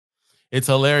It's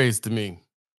hilarious to me.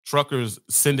 Truckers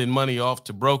sending money off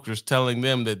to brokers telling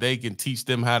them that they can teach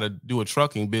them how to do a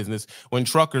trucking business when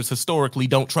truckers historically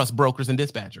don't trust brokers and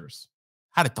dispatchers.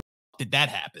 How did that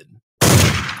happen?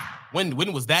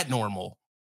 When was that normal?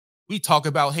 We talk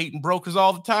about hating brokers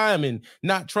all the time and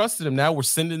not trusting them. Now we're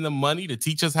sending them money to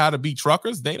teach us how to be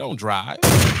truckers. They don't drive.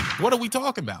 What are we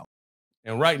talking about?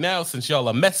 And right now, since y'all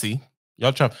are messy,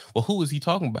 y'all try. Well, who is he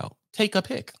talking about? Take a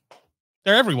pick.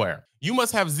 They're everywhere. You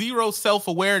must have zero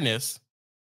self-awareness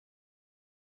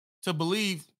to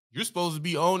believe you're supposed to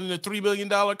be owning a $3 million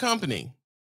company.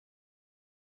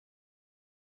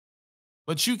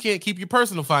 But you can't keep your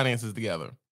personal finances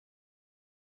together.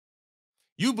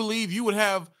 You believe you would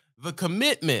have the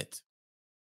commitment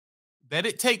that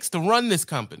it takes to run this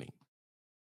company,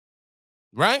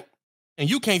 right? And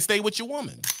you can't stay with your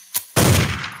woman.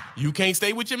 You can't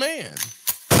stay with your man.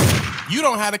 You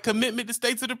don't have a commitment to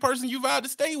stay to the person you vowed to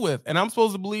stay with. And I'm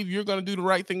supposed to believe you're going to do the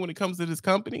right thing when it comes to this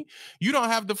company. You don't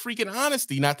have the freaking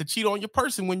honesty not to cheat on your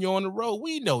person when you're on the road.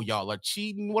 We know y'all are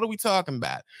cheating. What are we talking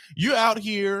about? You're out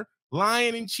here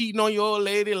lying and cheating on your old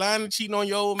lady, lying and cheating on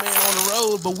your old man on the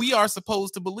road. But we are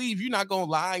supposed to believe you're not going to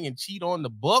lie and cheat on the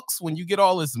books when you get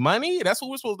all this money. That's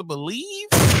what we're supposed to believe.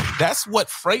 That's what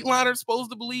Freightliner's supposed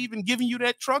to believe in giving you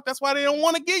that truck. That's why they don't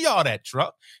want to give y'all that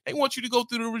truck. They want you to go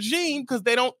through the regime because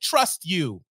they don't trust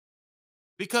you.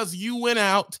 Because you went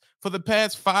out for the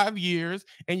past 5 years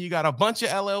and you got a bunch of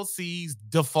LLCs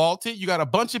defaulted. You got a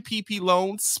bunch of PP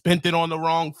loans, spent it on the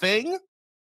wrong thing.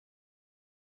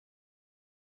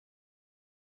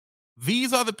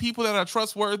 These are the people that are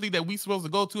trustworthy that we supposed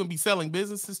to go to and be selling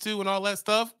businesses to and all that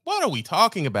stuff. What are we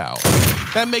talking about?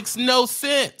 That makes no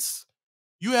sense.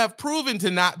 You have proven to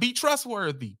not be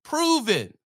trustworthy.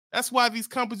 Proven. That's why these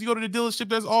companies, you go to the dealership,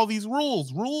 there's all these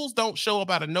rules. Rules don't show up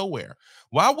out of nowhere.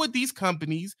 Why would these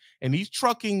companies and these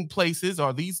trucking places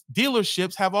or these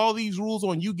dealerships have all these rules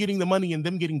on you getting the money and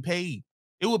them getting paid?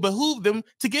 It would behoove them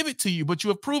to give it to you, but you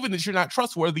have proven that you're not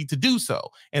trustworthy to do so.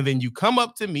 And then you come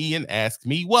up to me and ask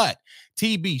me what?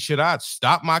 TB, should I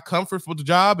stop my comfort for the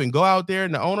job and go out there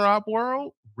in the owner-op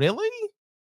world? Really?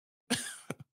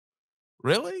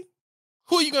 Really?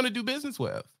 Who are you going to do business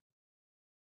with?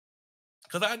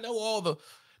 Because I know all the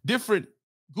different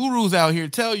gurus out here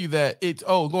tell you that it's,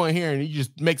 go in here and you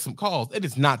just make some calls. It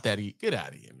is not that easy. Get out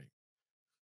of here, man.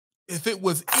 If it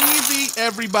was easy,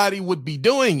 everybody would be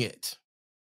doing it.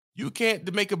 You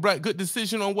can't make a good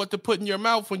decision on what to put in your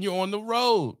mouth when you're on the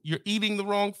road. You're eating the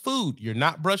wrong food. You're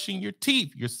not brushing your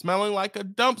teeth. You're smelling like a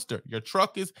dumpster. Your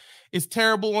truck is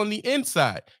terrible on the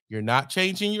inside. You're not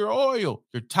changing your oil.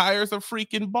 Your tires are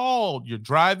freaking bald. You're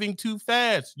driving too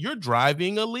fast. You're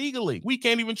driving illegally. We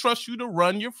can't even trust you to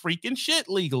run your freaking shit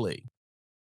legally.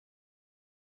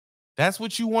 That's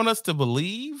what you want us to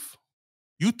believe?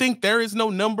 You think there is no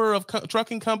number of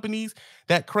trucking companies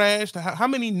that crashed? How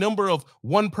many number of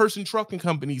one-person trucking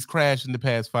companies crashed in the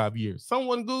past 5 years?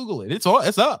 Someone Google it. It's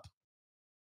up.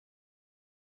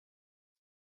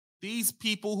 These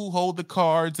people who hold the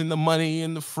cards and the money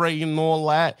and the freight and all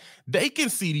that, they can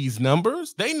see these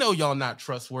numbers. They know y'all not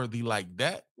trustworthy like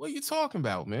that. What are you talking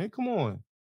about, man? Come on.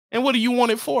 And what do you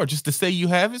want it for? Just to say you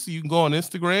have it so you can go on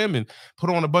Instagram and put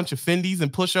on a bunch of Fendi's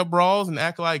and push-up bras and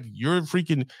act like you're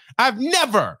freaking... I've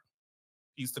never...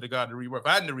 Peace to the God to rework.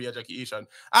 I've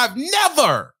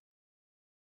never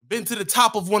been to the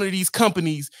top of one of these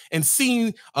companies and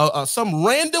seen some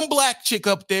random black chick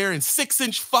up there in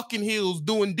 6-inch fucking heels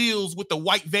doing deals with the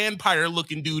white vampire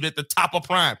looking dude at the top of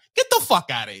Prime. Get the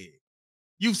fuck out of here.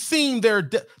 You've seen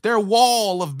their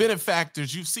wall of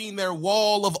benefactors. You've seen their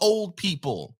wall of old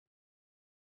people.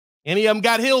 Any of them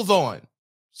got heels on.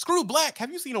 Screw black.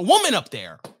 Have you seen a woman up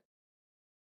there?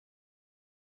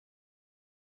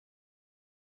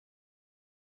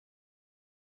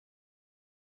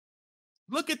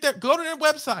 Look at that. Go to their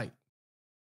website.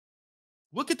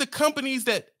 Look at the companies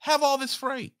that have all this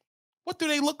freight. What do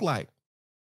they look like?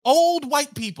 Old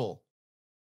white people.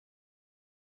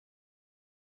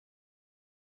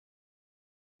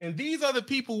 And these are the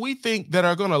people we think that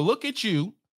are going to look at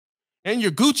you and your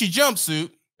Gucci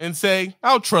jumpsuit and say,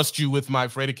 I'll trust you with my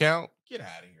freight account. Get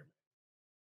out of here.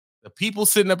 The people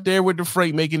sitting up there with the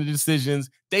freight making the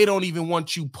decisions, they don't even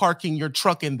want you parking your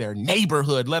truck in their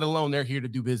neighborhood, let alone they're here to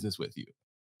do business with you.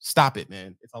 Stop it,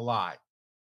 man. It's a lie.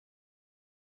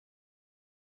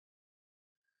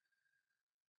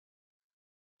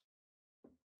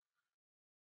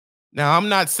 Now, I'm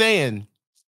not saying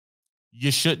you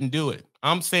shouldn't do it.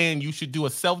 I'm saying you should do a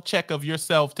self-check of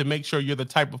yourself to make sure you're the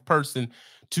type of person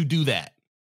to do that.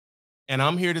 And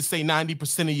I'm here to say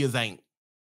 90% of yous ain't.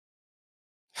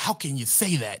 How can you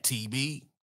say that, TB?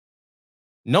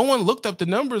 No one looked up the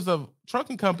numbers of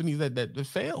trucking companies that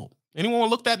failed. Anyone want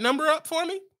to look that number up for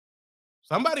me?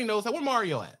 Somebody knows that. Where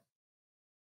Mario at?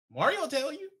 Mario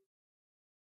tell you.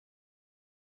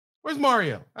 Where's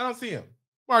Mario? I don't see him.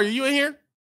 Mario, you in here?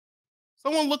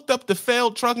 Someone looked up the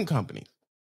failed trucking companies.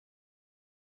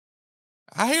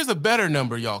 Here's a better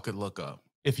number y'all could look up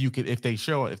if they're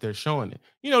showing it.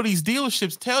 You know, these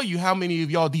dealerships tell you how many of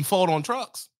y'all default on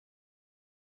trucks.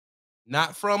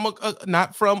 Not from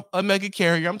a mega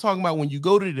carrier. I'm talking about when you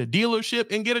go to the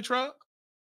dealership and get a truck.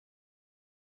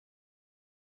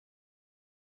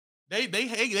 They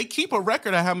keep a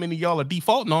record of how many y'all are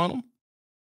defaulting on them.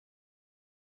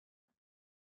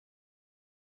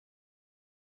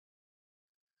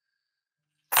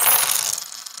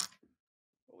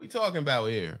 What we talking about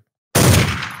here?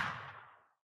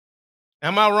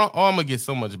 Am I wrong? Oh, I'm gonna get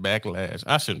so much backlash.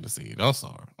 I shouldn't have seen it. I'm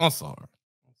sorry.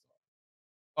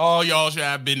 All y'all should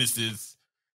have businesses.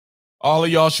 All of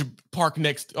y'all should park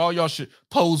next. All y'all should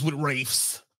pose with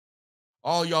wraiths.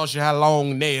 All y'all should have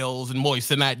long nails and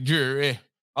moissanite jewelry.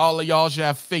 All of y'all should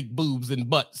have fake boobs and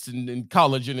butts and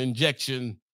collagen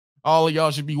injection. All of y'all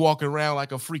should be walking around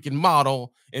like a freaking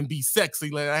model and be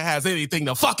sexy like that has anything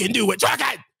to fucking do with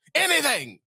trucking.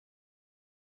 Anything.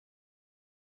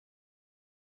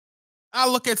 I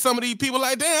look at some of these people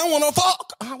like, damn, I want to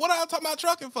fuck. What are I talking about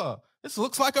trucking for? This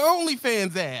looks like an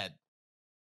OnlyFans ad.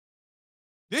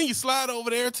 Then you slide over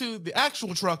there to the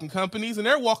actual trucking companies, and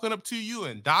they're walking up to you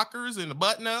in Dockers and a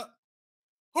button up.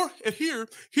 Or here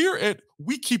at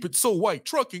We Keep It So White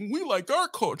Trucking, we like our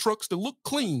car trucks to look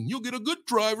clean. You'll get a good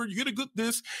driver, you get a good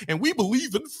this, and we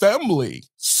believe in family.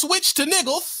 Switch to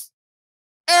niggles.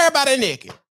 Everybody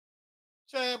naked.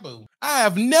 Shabu. I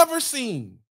have never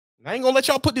seen, I ain't gonna let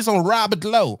y'all put this on Robert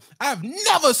Lowe. I've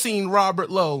never seen Robert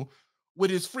Lowe with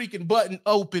his freaking button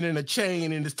open and a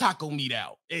chain and his taco meat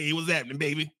out. Hey, what's happening,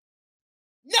 baby?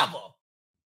 Never.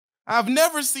 I've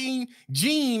never seen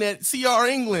Gene at CR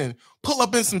England pull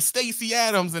up in some Stacey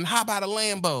Adams and hop out a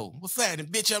Lambo. What's that? And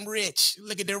bitch, I'm rich.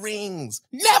 Look at the rings.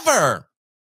 Never.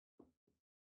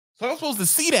 So I'm supposed to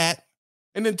see that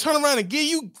and then turn around and give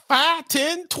you $5,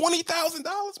 $10, $20,000?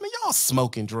 Man, y'all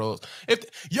smoking drugs. If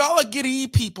y'all are getting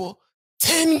people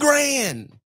 10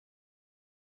 grand,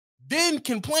 then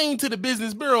complain to the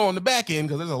Business Bureau on the back end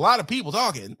because there's a lot of people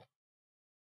talking.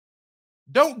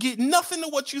 Don't get nothing to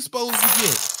what you're supposed to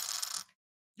get.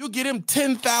 You'll get him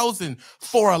 10,000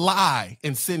 for a lie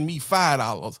and send me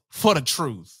 $5 for the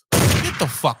truth. Get the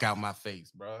fuck out my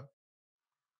face, bro.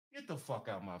 Get the fuck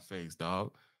out my face,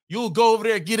 dog. You'll go over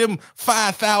there, get him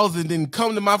 5,000, and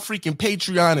come to my freaking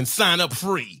Patreon and sign up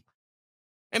free.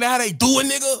 And how they doing,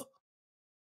 nigga?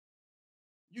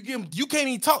 You can't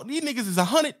even talk. These niggas is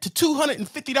 $100 to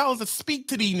 $250 to speak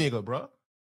to these niggas, bro.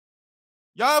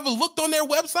 Y'all ever looked on their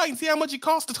website and see how much it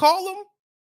costs to call them?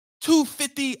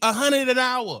 $250, $100 an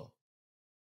hour.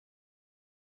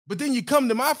 But then you come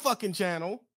to my fucking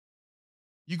channel,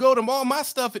 you go to all my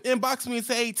stuff and inbox me and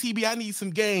say, hey, TB, I need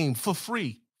some game for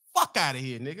free. Fuck out of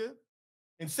here, nigga.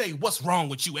 And say, what's wrong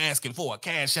with you asking for a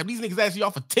cash app? These niggas ask you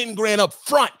for 10 grand up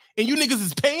front, and you niggas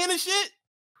is paying and shit,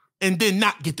 and then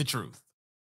not get the truth.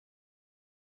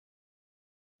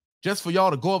 Just for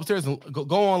y'all to go upstairs and go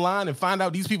online and find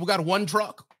out these people got one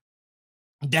truck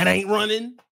that ain't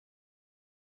running.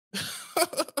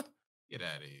 Get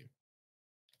out of here.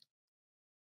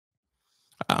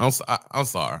 I'm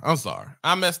sorry.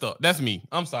 I messed up. That's me.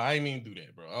 I'm sorry. I didn't mean to do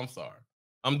that, bro. I'm sorry.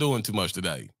 I'm doing too much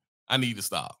today. I need to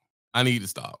stop.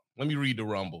 Let me read the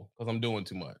Rumble because I'm doing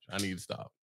too much. I need to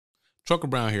stop. Trucker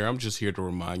Brown here. I'm just here to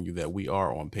remind you that we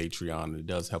are on Patreon, and it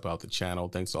does help out the channel.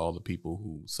 Thanks to all the people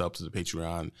who sub to the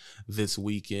Patreon this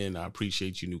weekend. I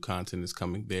appreciate you. New content is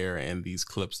coming there, and these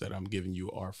clips that I'm giving you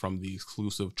are from the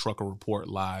exclusive Trucker Report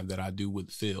Live that I do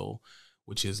with Phil,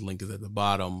 which his link is at the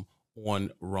bottom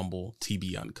on Rumble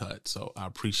TB Uncut. So I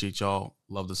appreciate y'all.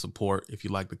 Love the support. If you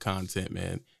like the content,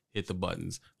 man, hit the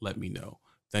buttons. Let me know.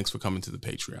 Thanks for coming to the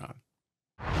Patreon.